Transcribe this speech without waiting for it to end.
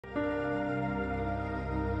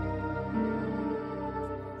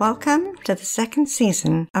Welcome to the second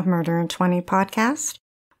season of Murder in 20 podcast,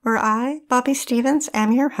 where I, Bobby Stevens,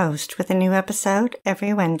 am your host with a new episode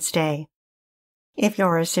every Wednesday. If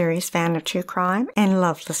you're a serious fan of true crime and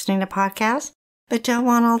love listening to podcasts, but don't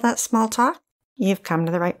want all that small talk, you've come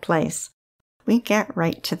to the right place. We get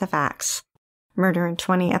right to the facts. Murder in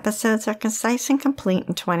 20 episodes are concise and complete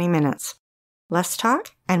in 20 minutes. Less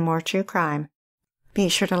talk and more true crime. Be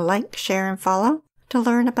sure to like, share, and follow to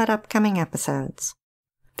learn about upcoming episodes.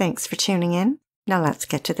 Thanks for tuning in. Now let's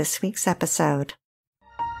get to this week's episode.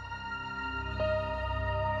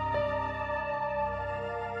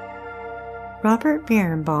 Robert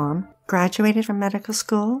Bierenbaum graduated from medical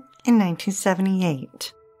school in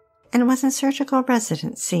 1978 and was in surgical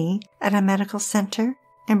residency at a medical center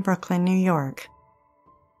in Brooklyn, New York.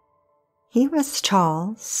 He was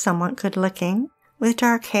tall, somewhat good-looking, with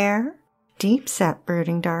dark hair, deep-set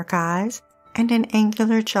brooding dark eyes, and an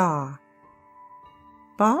angular jaw.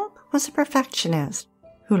 Bob was a perfectionist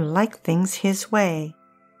who liked things his way.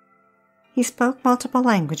 He spoke multiple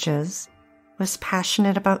languages, was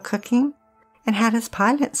passionate about cooking, and had his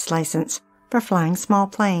pilot's license for flying small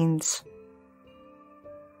planes.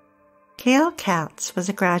 Gail Katz was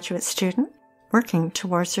a graduate student working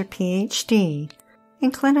towards her PhD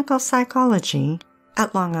in clinical psychology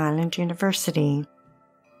at Long Island University.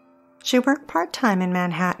 She worked part-time in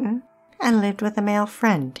Manhattan and lived with a male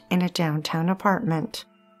friend in a downtown apartment.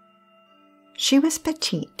 She was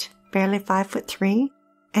petite, barely 5'3",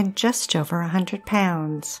 and just over 100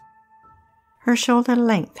 pounds. Her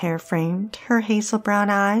shoulder-length hair framed her hazel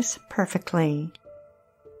brown eyes perfectly.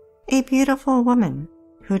 A beautiful woman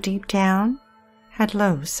who deep down had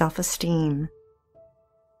low self-esteem.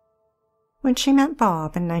 When she met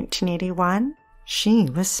Bob in 1981, she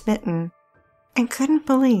was smitten and couldn't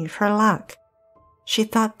believe her luck. She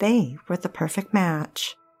thought they were the perfect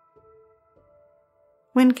match.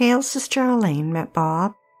 When Gail's sister Elaine met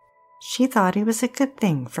Bob, she thought he was a good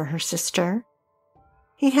thing for her sister.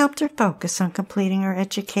 He helped her focus on completing her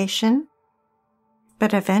education,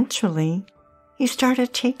 but eventually he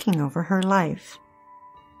started taking over her life.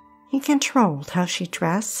 He controlled how she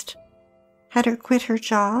dressed, had her quit her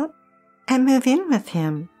job, and move in with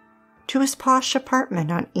him to his posh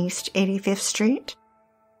apartment on East 85th Street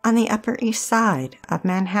on the Upper East Side of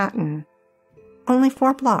Manhattan, only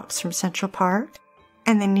 4 blocks from Central Park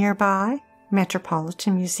and the nearby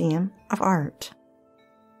Metropolitan Museum of Art.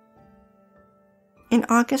 In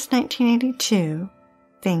August 1982,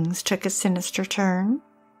 things took a sinister turn.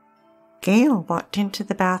 Gail walked into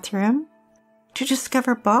the bathroom to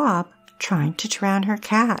discover Bob trying to drown her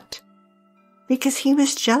cat because he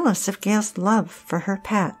was jealous of Gail's love for her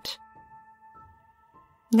pet.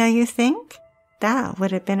 Now you think that would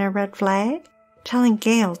have been a red flag, telling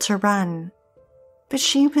Gail to run. But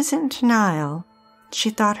she was in denial. She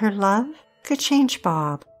thought her love could change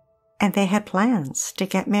Bob, and they had plans to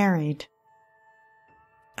get married.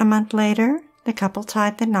 A month later, the couple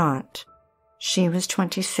tied the knot. She was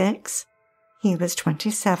 26, he was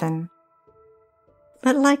 27.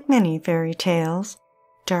 But like many fairy tales,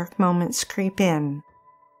 dark moments creep in,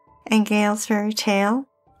 and Gail's fairy tale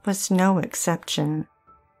was no exception.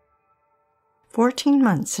 14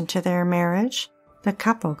 months into their marriage, the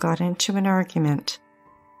couple got into an argument.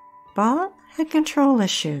 Bob had control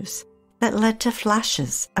issues that led to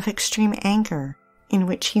flashes of extreme anger in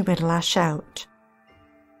which he would lash out.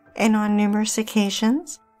 And on numerous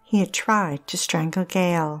occasions, he had tried to strangle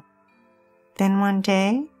Gail. Then one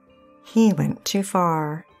day, he went too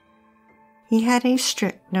far. He had a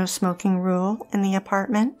strict no-smoking rule in the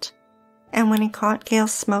apartment, and when he caught Gail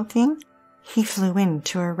smoking, he flew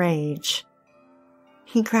into a rage.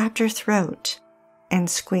 He grabbed her throat and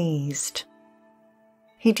squeezed.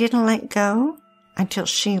 He didn't let go until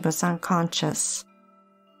she was unconscious.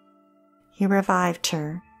 He revived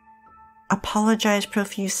her, apologized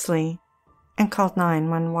profusely, and called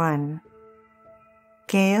 911.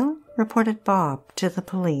 Gail reported Bob to the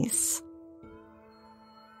police.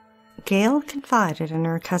 Gail confided in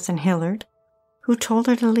her cousin Hillard, who told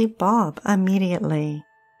her to leave Bob immediately.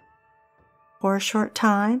 For a short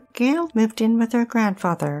time, Gail moved in with her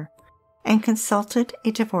grandfather and consulted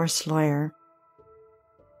a divorce lawyer.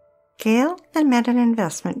 Gail had met an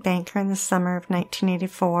investment banker in the summer of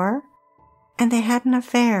 1984, and they had an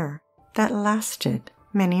affair that lasted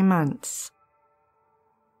many months.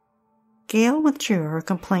 Gail withdrew her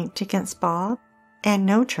complaint against Bob, and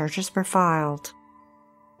no charges were filed.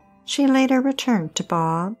 She later returned to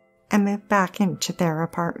Bob and moved back into their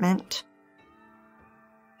apartment.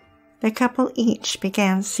 The couple each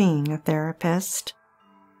began seeing a therapist.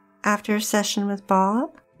 After a session with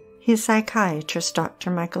Bob, his psychiatrist,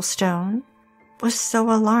 Dr. Michael Stone, was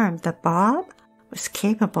so alarmed that Bob was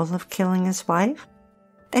capable of killing his wife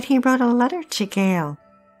that he wrote a letter to Gail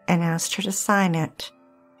and asked her to sign it.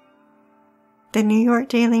 The New York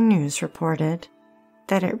Daily News reported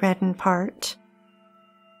that it read in part,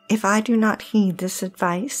 "If I do not heed this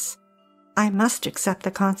advice, I must accept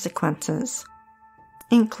the consequences,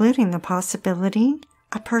 including the possibility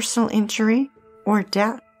of personal injury or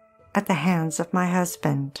death at the hands of my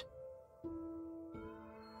husband."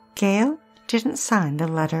 Gail didn't sign the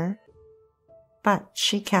letter, but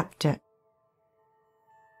she kept it.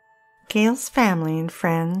 Gail's family and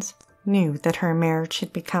friends knew that her marriage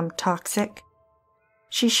had become toxic.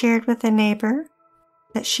 She shared with a neighbor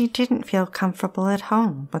that she didn't feel comfortable at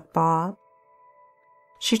home with Bob.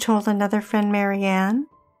 She told another friend, Marianne,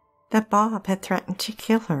 that Bob had threatened to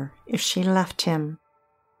kill her if she left him,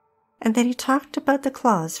 and that he talked about the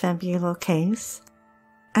Claus Van Bulow case,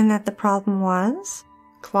 and that the problem was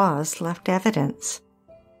Claus left evidence,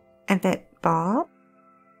 and that Bob,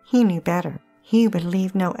 he knew better. He would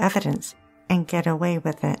leave no evidence and get away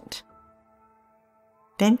with it.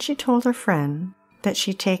 Then she told her friend that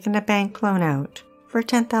she'd taken a bank loan out for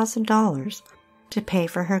 $10,000 to pay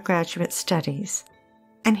for her graduate studies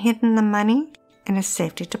and hidden the money in a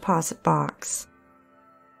safety deposit box.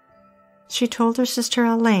 She told her sister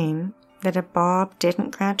Elaine that if Bob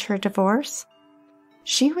didn't grant her a divorce,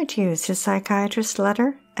 she would use his psychiatrist's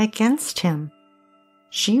letter against him.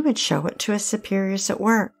 She would show it to his superiors at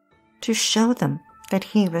work to show them that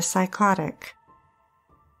he was psychotic.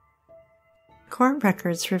 Court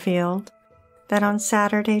records revealed that on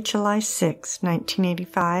Saturday, July 6,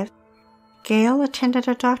 1985, Gail attended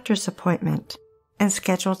a doctor's appointment and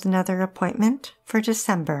scheduled another appointment for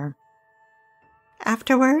December.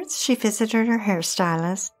 Afterwards, she visited her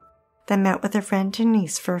hairstylist, then met with her friend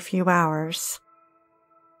Denise for a few hours.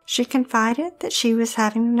 She confided that she was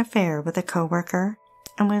having an affair with a coworker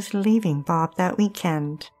and was leaving Bob that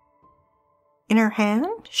weekend. In her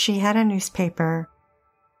hand, she had a newspaper,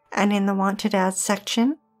 and in the wanted ads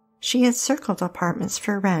section, she had circled apartments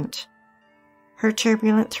for rent. Her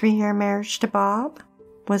turbulent 3-year marriage to Bob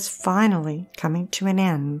was finally coming to an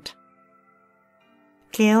end.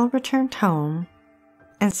 Gail returned home,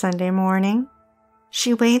 and Sunday morning,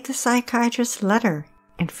 she waved the psychiatrist's letter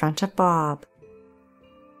in front of Bob.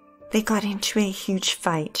 They got into a huge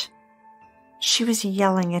fight. She was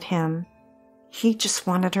yelling at him. He just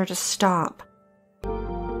wanted her to stop.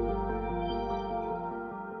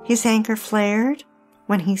 His anger flared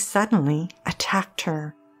when he suddenly attacked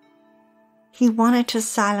her. He wanted to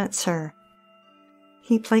silence her.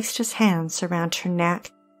 He placed his hands around her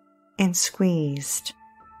neck and squeezed,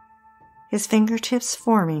 his fingertips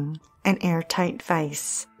forming an airtight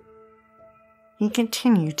vice. He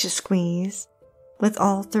continued to squeeze with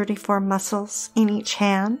all 34 muscles in each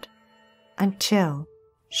hand until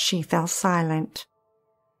she fell silent.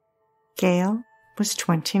 Gail was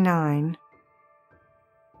 29.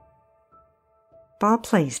 Bob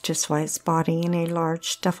placed his wife's body in a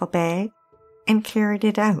large duffel bag and carried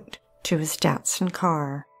it out to his Datsun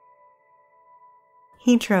car.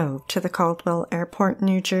 He drove to the Caldwell Airport,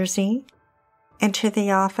 New Jersey, and to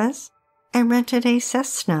the office and rented a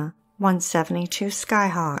Cessna 172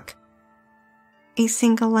 Skyhawk, a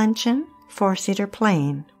single-engine, 4-seater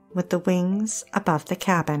plane with the wings above the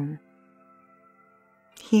cabin.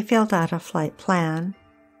 He filled out a flight plan,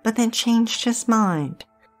 but then changed his mind,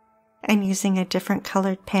 and using a different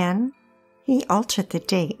colored pen, he altered the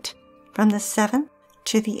date from the 7th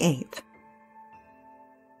to the 8th.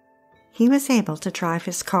 He was able to drive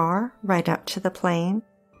his car right up to the plane,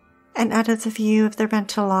 and out of the view of the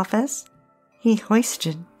rental office, he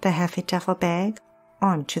hoisted the heavy duffel bag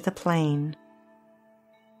onto the plane.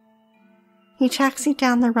 He taxied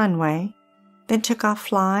down the runway, then took off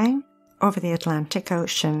flying over the Atlantic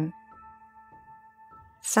Ocean.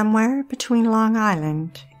 Somewhere between Long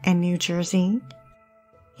Island and New Jersey,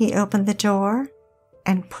 he opened the door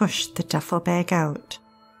and pushed the duffel bag out.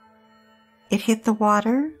 It hit the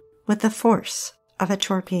water with the force of a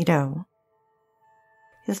torpedo.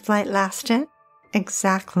 His flight lasted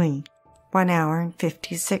exactly 1 hour and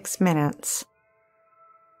 56 minutes.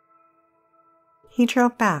 He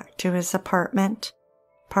drove back to his apartment,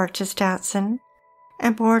 parked his Datsun,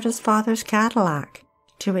 and boarded his father's Cadillac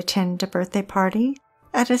to attend a birthday party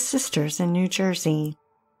at his sister's in New Jersey.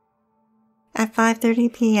 At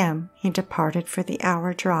 5:30 p.m., he departed for the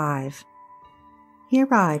hour drive. He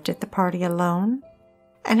arrived at the party alone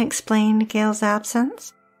and explained Gail's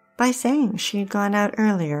absence by saying she had gone out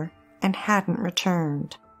earlier and hadn't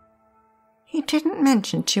returned. He didn't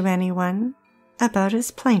mention to anyone about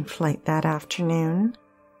his plane flight that afternoon.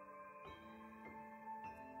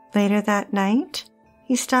 Later that night,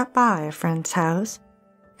 he stopped by a friend's house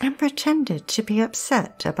and pretended to be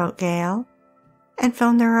upset about Gail and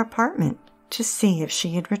phoned their apartment to see if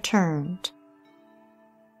she had returned.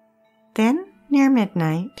 Then, near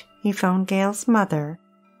midnight, he phoned Gail's mother,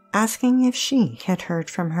 asking if she had heard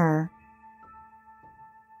from her.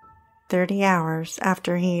 30 hours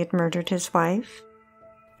after he had murdered his wife,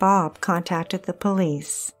 Bob contacted the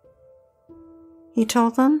police. He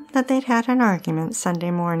told them that they'd had an argument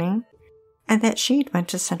Sunday morning and that she'd went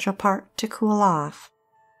to Central Park to cool off.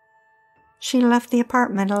 She left the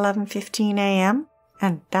apartment 11:15 a.m.,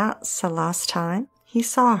 and that's the last time he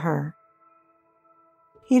saw her.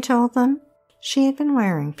 He told them she had been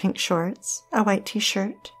wearing pink shorts, a white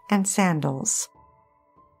t-shirt, and sandals.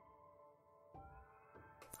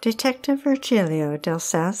 Detective Virgilio Del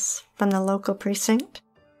Cess from the local precinct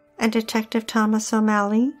and Detective Thomas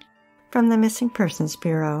O'Malley from the Missing Persons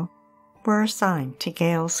Bureau were assigned to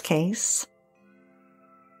Gail's case.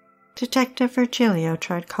 Detective Virgilio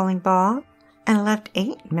tried calling Bob and left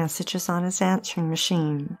 8 messages on his answering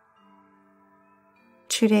machine.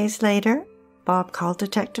 2 days later, Bob called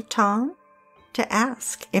Detective Tom to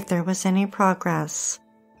ask if there was any progress.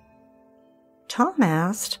 Tom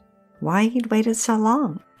asked why he'd waited so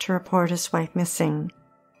long to report his wife missing,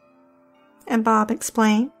 and Bob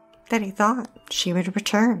explained that he thought she would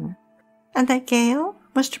return and that Gail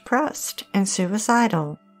was depressed and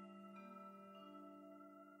suicidal.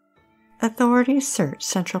 Authorities searched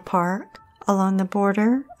Central Park along the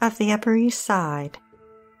border of the Upper East Side,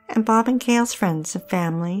 and Bob and Gail's friends and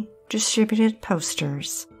family distributed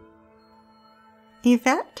posters.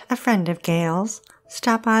 Yvette, a friend of Gail's,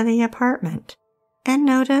 stopped by the apartment and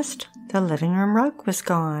noticed the living room rug was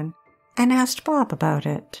gone and asked Bob about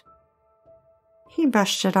it. He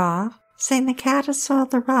brushed it off, saying the cat had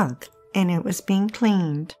soiled the rug and it was being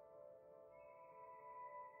cleaned.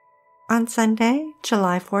 On Sunday,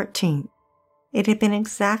 July 14th, it had been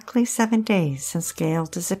exactly 7 days since Gail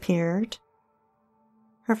disappeared.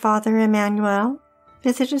 Her father, Emmanuel,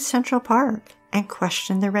 visited Central Park and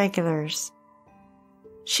questioned the regulars.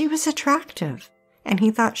 She was attractive, and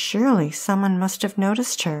he thought surely someone must have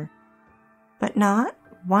noticed her, but not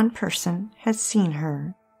one person had seen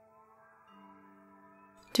her.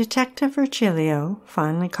 Detective Virgilio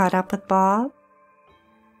finally caught up with Bob.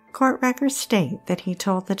 Court records state that he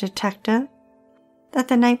told the detective that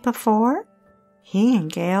the night before, he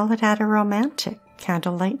and Gail had had a romantic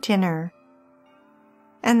candlelight dinner,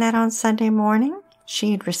 and that on Sunday morning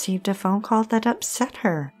she had received a phone call that upset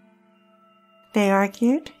her. They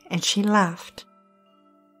argued and she left,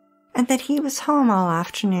 and that he was home all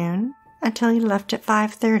afternoon until he left at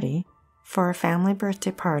 5:30 for a family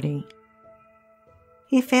birthday party.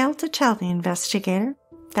 He failed to tell the investigator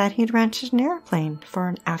that he'd rented an airplane for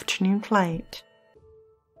an afternoon flight.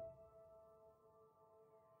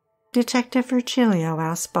 Detective Virgilio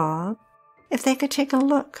asked Bob if they could take a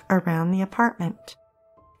look around the apartment,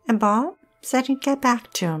 and Bob said he'd get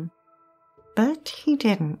back to him, but he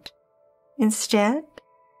didn't. Instead,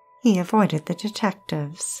 he avoided the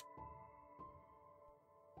detectives.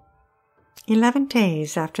 11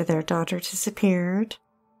 days after their daughter disappeared,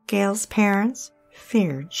 Gail's parents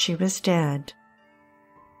feared she was dead.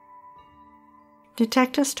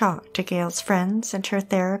 Detectives talked to Gail's friends and her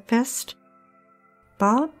therapist.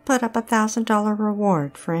 Bob put up a $1,000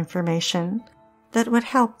 reward for information that would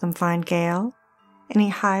help them find Gail, and he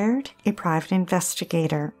hired a private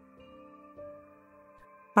investigator.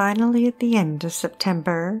 Finally, at the end of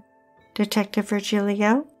September, Detective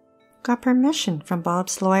Virgilio got permission from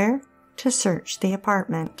Bob's lawyer to search the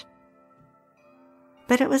apartment.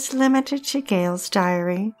 But it was limited to Gail's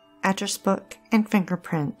diary, address book, and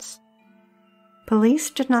fingerprints. Police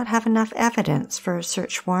did not have enough evidence for a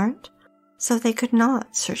search warrant, so they could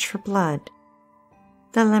not search for blood.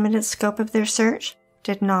 The limited scope of their search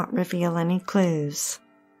did not reveal any clues.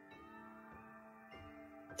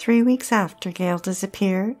 3 weeks after Gail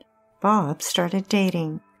disappeared, Bob started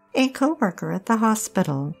dating a co-worker at the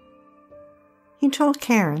hospital. He told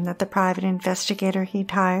Karen that the private investigator he'd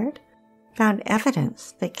hired found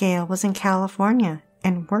evidence that Gail was in California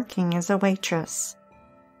and working as a waitress.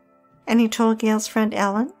 And he told Gail's friend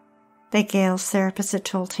Ellen that Gail's therapist had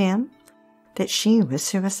told him that she was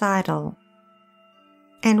suicidal.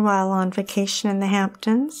 And while on vacation in the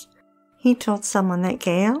Hamptons, he told someone that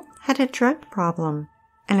Gail had a drug problem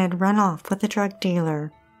and had run off with a drug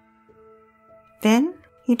dealer. Then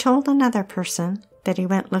he told another person that he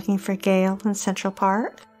went looking for Gail in Central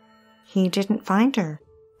Park. He didn't find her,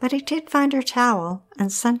 but he did find her towel and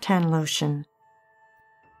suntan lotion.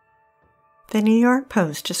 The New York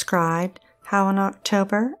Post described how in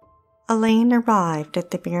October, Elaine arrived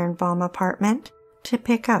at the Bierenbaum apartment to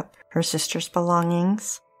pick up her sister's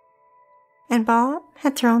belongings, and Bob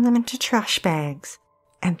had thrown them into trash bags,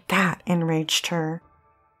 and that enraged her.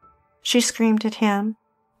 She screamed at him,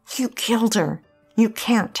 "You killed her! You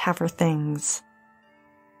can't have her things!"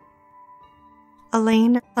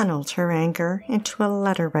 Elaine funneled her anger into a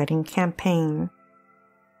letter-writing campaign.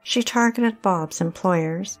 She targeted Bob's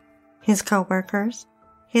employers, his co-workers,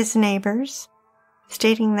 his neighbors,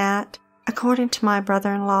 stating that, according to my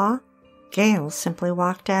brother-in-law, Gail simply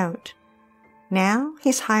walked out. Now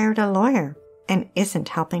he's hired a lawyer and isn't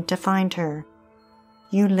helping to find her.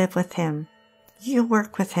 You live with him. You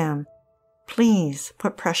work with him. Please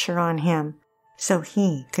put pressure on him so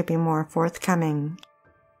he could be more forthcoming.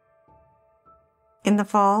 In the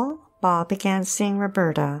fall, Bob began seeing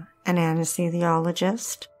Roberta, an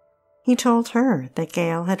anesthesiologist. He told her that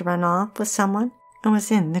Gail had run off with someone and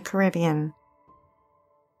was in the Caribbean.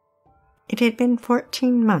 It had been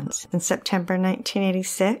 14 months in September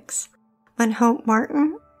 1986 when Hope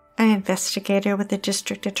Martin, an investigator with the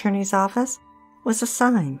district attorney's office, was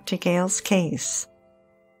assigned to Gail's case.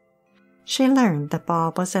 She learned that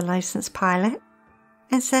Bob was a licensed pilot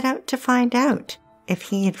and set out to find out if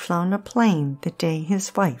he had flown a plane the day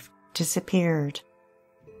his wife disappeared.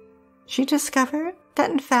 She discovered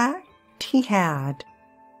that, in fact, he had.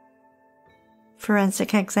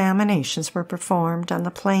 Forensic examinations were performed on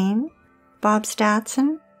the plane, Bob's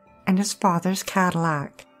Datsun, and his father's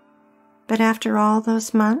Cadillac. But after all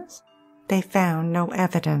those months, they found no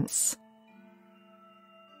evidence.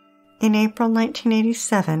 In April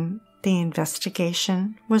 1987, the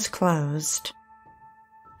investigation was closed.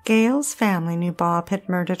 Gail's family knew Bob had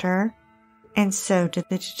murdered her, and so did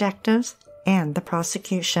the detectives and the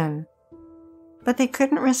prosecution. But they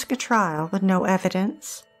couldn't risk a trial with no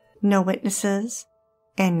evidence, no witnesses,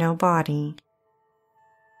 and no body.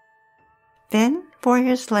 Then, 4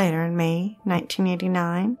 years later in May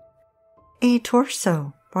 1989, a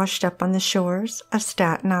torso washed up on the shores of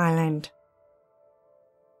Staten Island.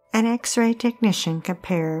 An X-ray technician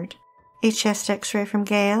compared a chest X-ray from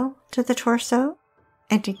Gail to the torso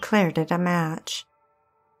and declared it a match.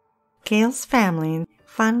 Gail's family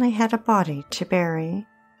finally had a body to bury.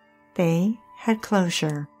 They had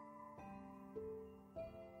closure.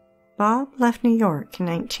 Bob left New York in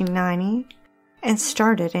 1990 and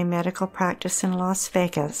started a medical practice in Las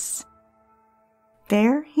Vegas.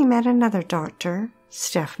 There he met another doctor,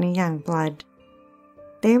 Stephanie Youngblood.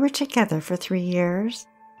 They were together for 3 years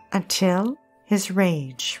until his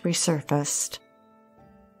rage resurfaced.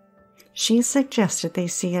 She suggested they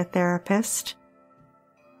see a therapist.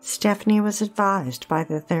 Stephanie was advised by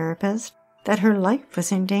the therapist that her life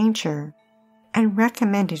was in danger and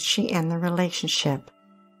recommended she end the relationship.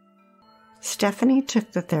 Stephanie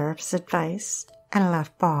took the therapist's advice and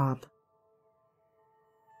left Bob.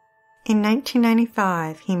 In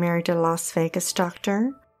 1995, he married a Las Vegas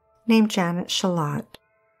doctor named Janet Shalott.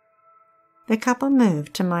 The couple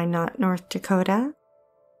moved to Minot, North Dakota.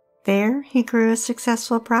 There, he grew a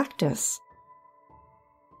successful practice.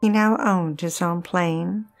 He now owned his own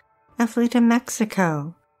plane and flew to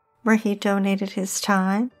Mexico, where he donated his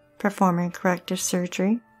time performing corrective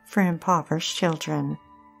surgery for impoverished children.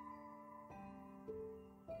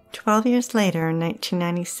 12 years later, in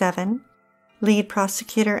 1997, lead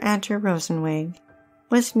prosecutor Andrew Rosenwig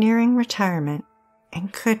was nearing retirement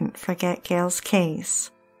and couldn't forget Gail's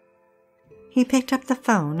case. He picked up the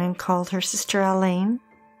phone and called her sister Elaine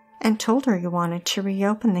and told her he wanted to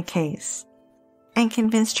reopen the case and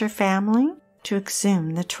convinced her family to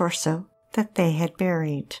exhume the torso that they had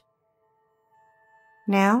buried.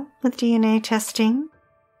 Now, with DNA testing,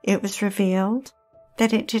 it was revealed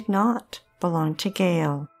that it did not belong to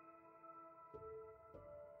Gail.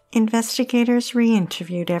 Investigators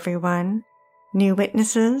re-interviewed everyone, new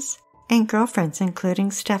witnesses, and girlfriends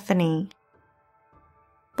including Stephanie.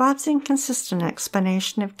 Bob's inconsistent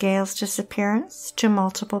explanation of Gail's disappearance to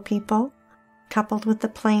multiple people, coupled with the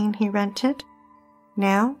plane he rented,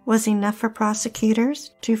 now was enough for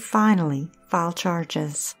prosecutors to finally file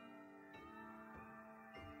charges.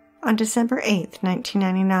 On December 8,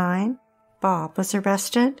 1999, Bob was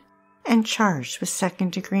arrested and charged with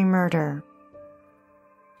second-degree murder.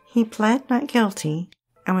 He pled not guilty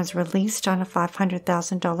and was released on a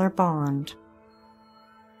 $500,000 bond.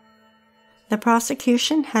 The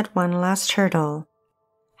prosecution had one last hurdle: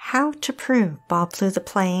 how to prove Bob flew the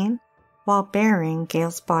plane while burying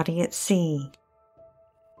Gail's body at sea.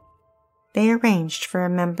 They arranged for a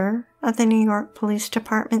member of the New York Police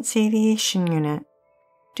Department's aviation unit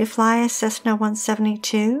to fly a Cessna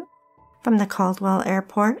 172 from the Caldwell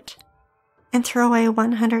Airport and throw a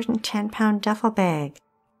 110-pound duffel bag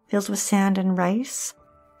filled with sand and rice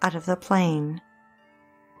out of the plane.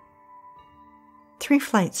 3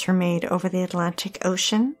 flights were made over the Atlantic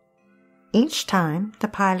Ocean. Each time, the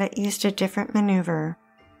pilot used a different maneuver.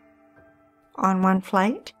 On one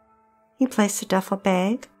flight, he placed a duffel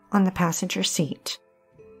bag on the passenger seat,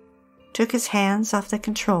 took his hands off the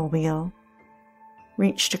control wheel,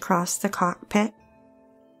 reached across the cockpit,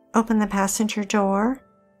 opened the passenger door,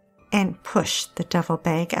 and pushed the duffel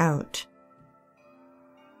bag out.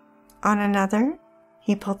 On another,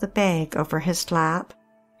 he pulled the bag over his lap,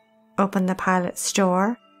 opened the pilot's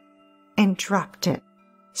door, and dropped it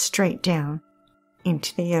straight down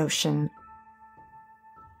into the ocean.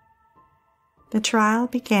 The trial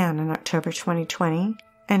began in October 2020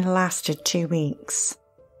 and lasted 2 weeks.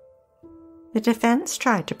 The defense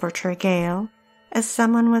tried to portray Gail as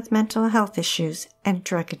someone with mental health issues and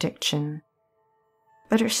drug addiction,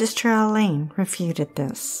 but her sister Elaine refuted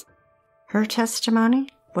this. Her testimony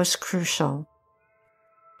was crucial.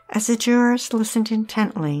 As the jurors listened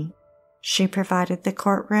intently, she provided the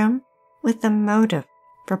courtroom with the motive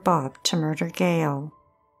for Bob to murder Gail,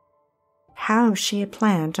 how she had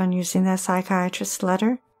planned on using the psychiatrist's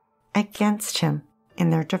letter against him in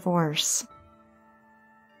their divorce.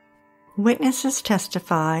 Witnesses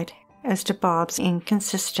testified as to Bob's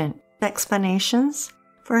inconsistent explanations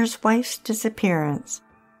for his wife's disappearance.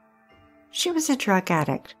 She was a drug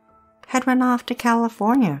addict, had run off to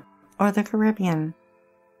California or the Caribbean.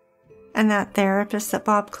 And that therapist that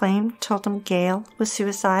Bob claimed told him Gail was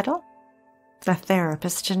suicidal? The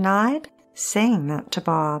therapist denied saying that to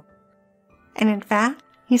Bob. And in fact,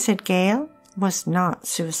 he said Gail was not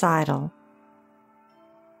suicidal.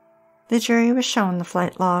 The jury was shown the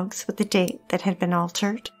flight logs with the date that had been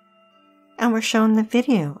altered, and were shown the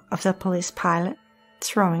video of the police pilot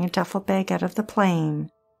throwing a duffel bag out of the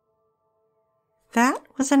plane. That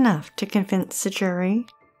was enough to convince the jury.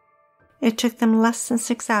 It took them less than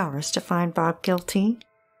 6 hours to find Bob guilty.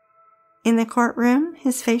 In the courtroom,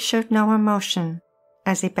 his face showed no emotion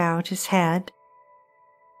as he bowed his head.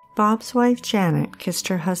 Bob's wife Janet kissed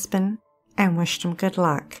her husband and wished him good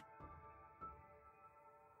luck.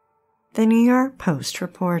 The New York Post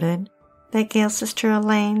reported that Gail's sister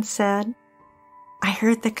Elaine said, "I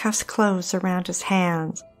heard the cuffs close around his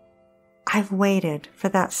hands. I've waited for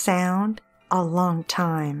that sound a long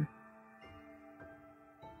time."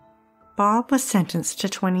 Bob was sentenced to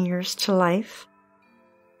 20 years to life.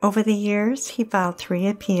 Over the years, he filed 3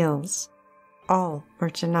 appeals. All were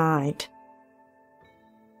denied.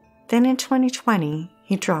 Then in 2020,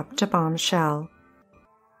 he dropped a bombshell.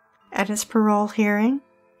 At his parole hearing,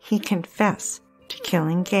 he confessed to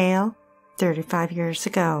killing Gail 35 years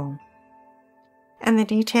ago. And the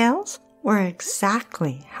details were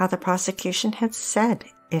exactly how the prosecution had said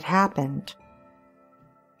it happened.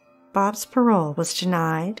 Bob's parole was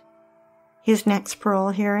denied. His next parole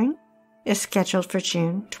hearing is scheduled for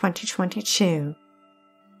June 2022.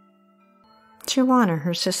 To honor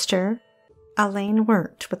her sister, Elaine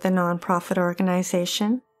worked with the nonprofit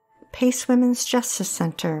organization Pace Women's Justice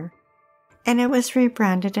Center, and it was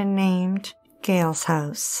rebranded and named Gail's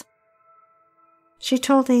House. She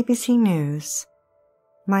told ABC News,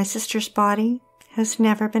 "My sister's body has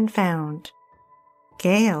never been found.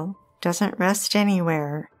 Gail doesn't rest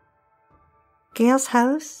anywhere. Gail's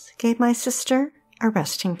house gave my sister a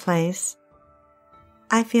resting place.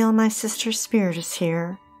 I feel my sister's spirit is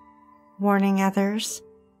here, warning others,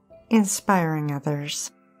 inspiring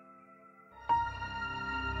others."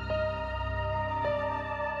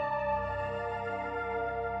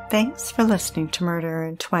 Thanks for listening to Murder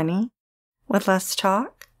in 20, with less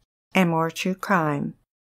talk and more true crime.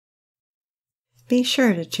 Be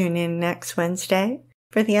sure to tune in next Wednesday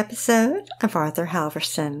for the episode of Arthur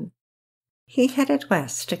Halverson. He headed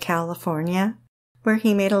west to California, where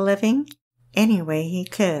he made a living any way he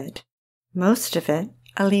could, most of it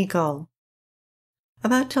illegal.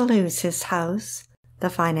 About to lose his house, the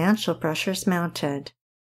financial pressures mounted.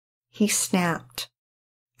 He snapped.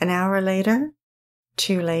 An hour later,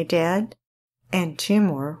 2 lay dead, and 2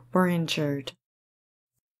 more were injured.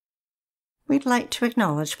 We'd like to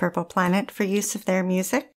acknowledge Purple Planet for use of their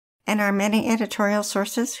music and our many editorial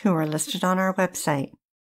sources who are listed on our website.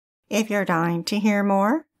 If you're dying to hear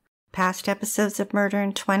more, past episodes of Murder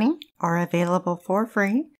in 20 are available for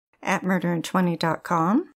free at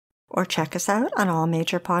murderin20.com, or check us out on all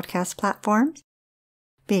major podcast platforms.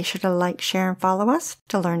 Be sure to like, share, and follow us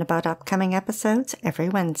to learn about upcoming episodes every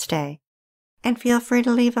Wednesday. And feel free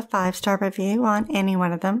to leave a 5-star review on any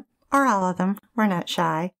one of them, or all of them. We're not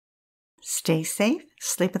shy. Stay safe,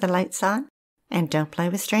 sleep with the lights on, and don't play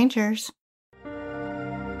with strangers.